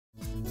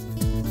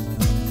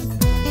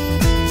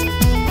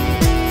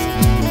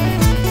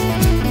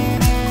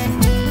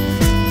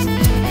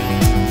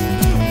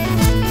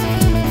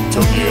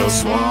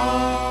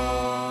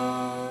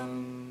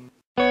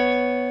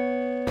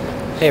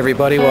Hey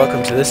everybody,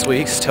 welcome to this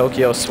week's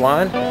Tokyo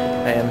Swan.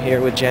 I am here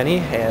with Jenny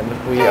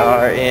and we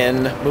are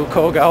in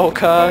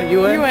Mukogaoka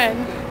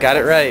UN. Got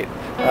it right.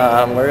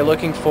 We're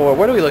looking for,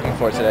 what are we looking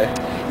for today?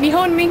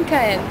 Nihon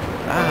Minkan.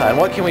 And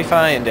what can we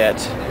find at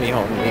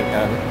Nihon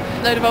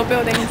Minkan? Load of old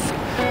buildings.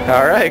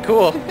 Alright,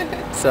 cool.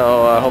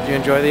 So I hope you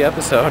enjoy the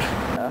episode.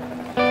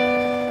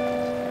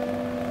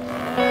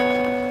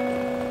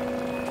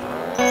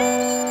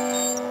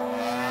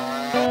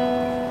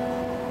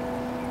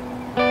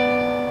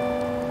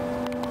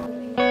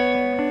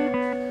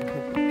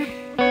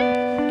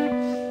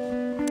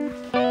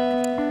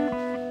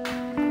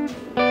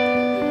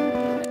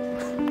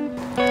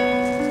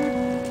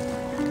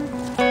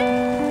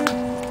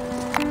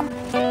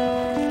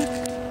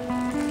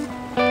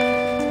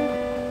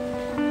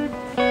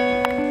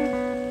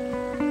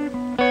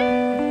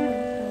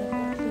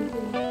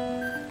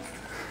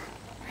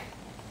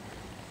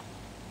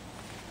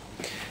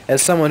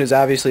 As someone who's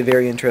obviously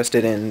very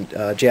interested in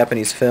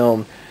Japanese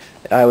film,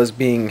 I was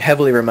being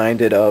heavily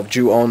reminded of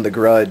Ju-On the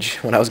Grudge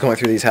when I was going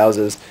through these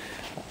houses.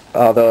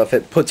 Although if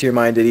it puts your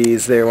mind at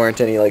ease, there weren't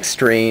any like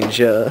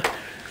strange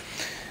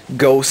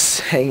ghosts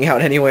hanging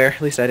out anywhere.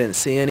 At least I didn't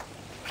see any.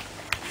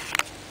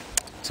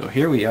 So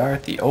here we are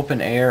at the Open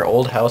Air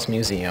Old House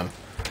Museum.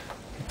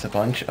 It's a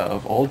bunch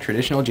of old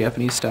traditional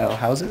Japanese style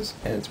houses,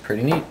 and it's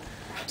pretty neat.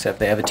 Except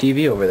they have a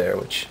TV over there,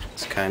 which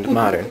is kind of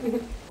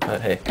modern. But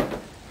hey.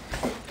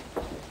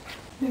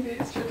 Maybe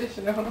it's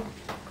traditional.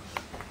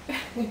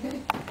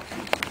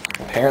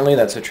 Apparently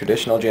that's a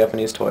traditional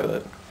Japanese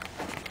toilet.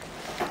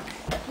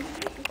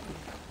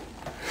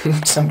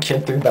 Some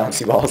kid threw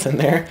bouncy balls in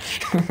there.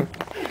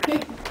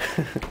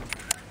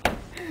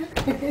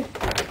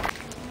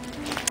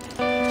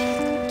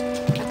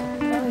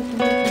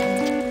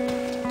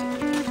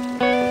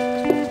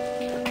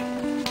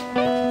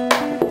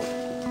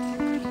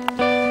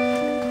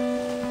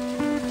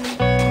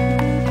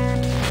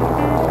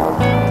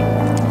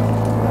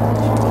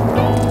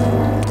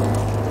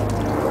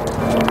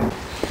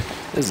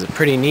 This is a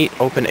pretty neat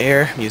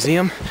open-air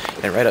museum,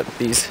 and right up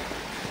these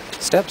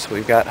steps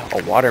we've got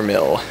a water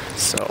mill,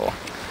 so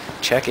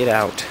check it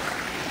out.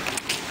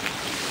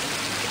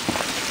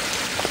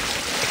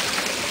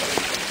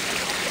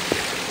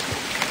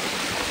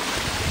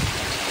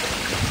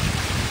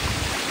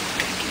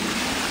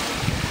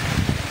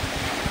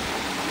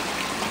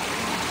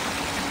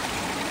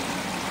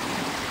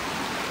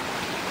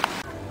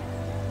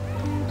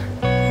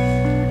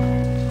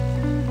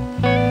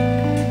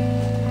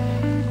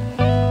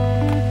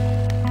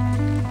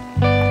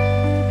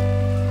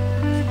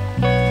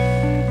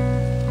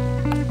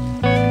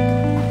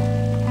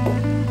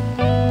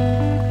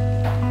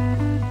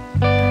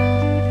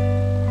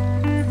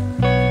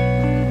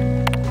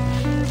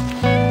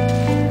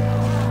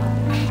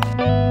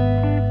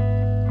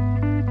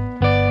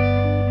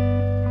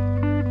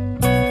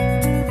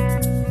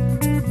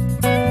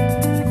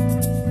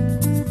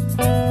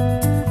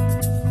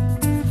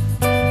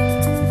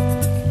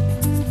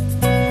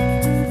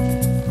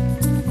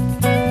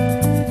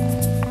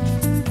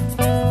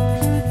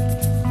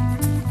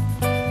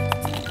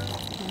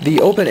 The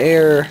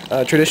open-air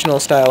traditional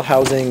style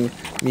housing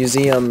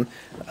museum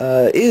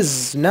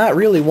is not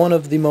really one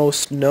of the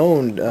most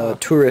known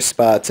tourist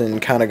spots in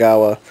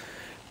Kanagawa,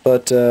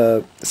 but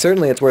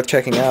certainly it's worth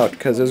checking out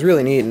because it was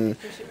really neat, and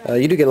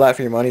you do get a lot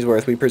for your money's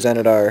worth. We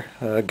presented our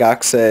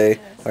gakusei,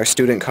 our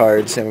student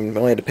cards, and we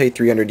only had to pay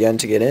 300 yen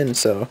to get in,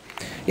 so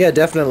yeah,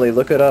 definitely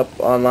look it up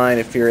online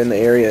if you're in the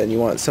area and you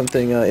want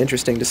something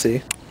interesting to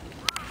see.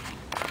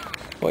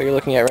 What you're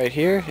looking at right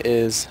here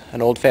is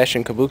an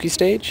old-fashioned kabuki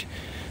stage.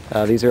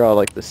 These are all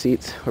like the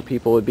seats where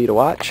people would be to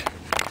watch,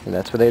 and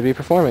that's where they'd be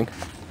performing.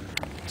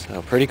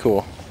 So pretty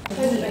cool.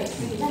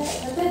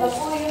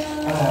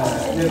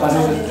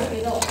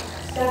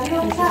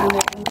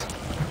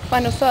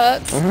 Final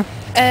thoughts.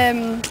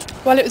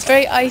 Well, it was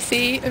very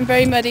icy and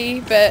very muddy,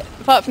 but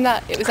apart from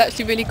that, it was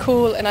actually really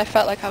cool, and I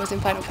felt like I was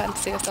in Final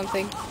Fantasy or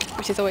something,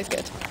 which is always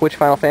good. Which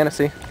Final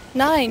Fantasy?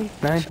 9.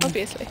 9?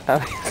 Obviously.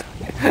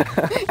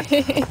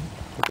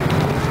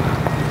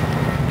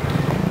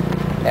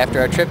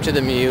 After our trip to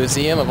the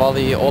museum of all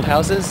the old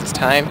houses, it's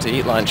time to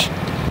eat lunch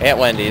at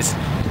Wendy's.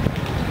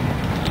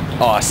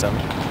 Awesome.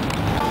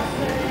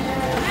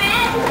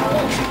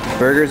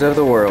 Burgers of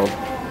the world.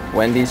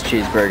 Wendy's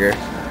cheeseburger.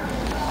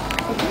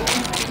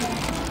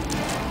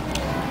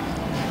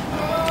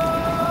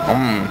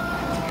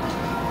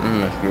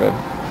 That's good.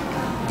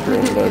 It's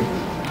really good.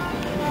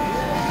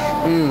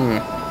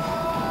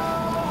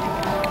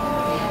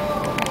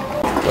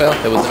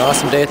 Well, it was an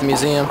awesome day at the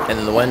museum, and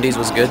then the Wendy's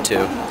was good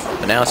too.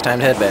 But now it's time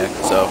to head back,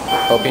 so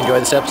hope you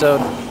enjoyed this episode.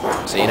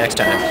 See you next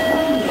time.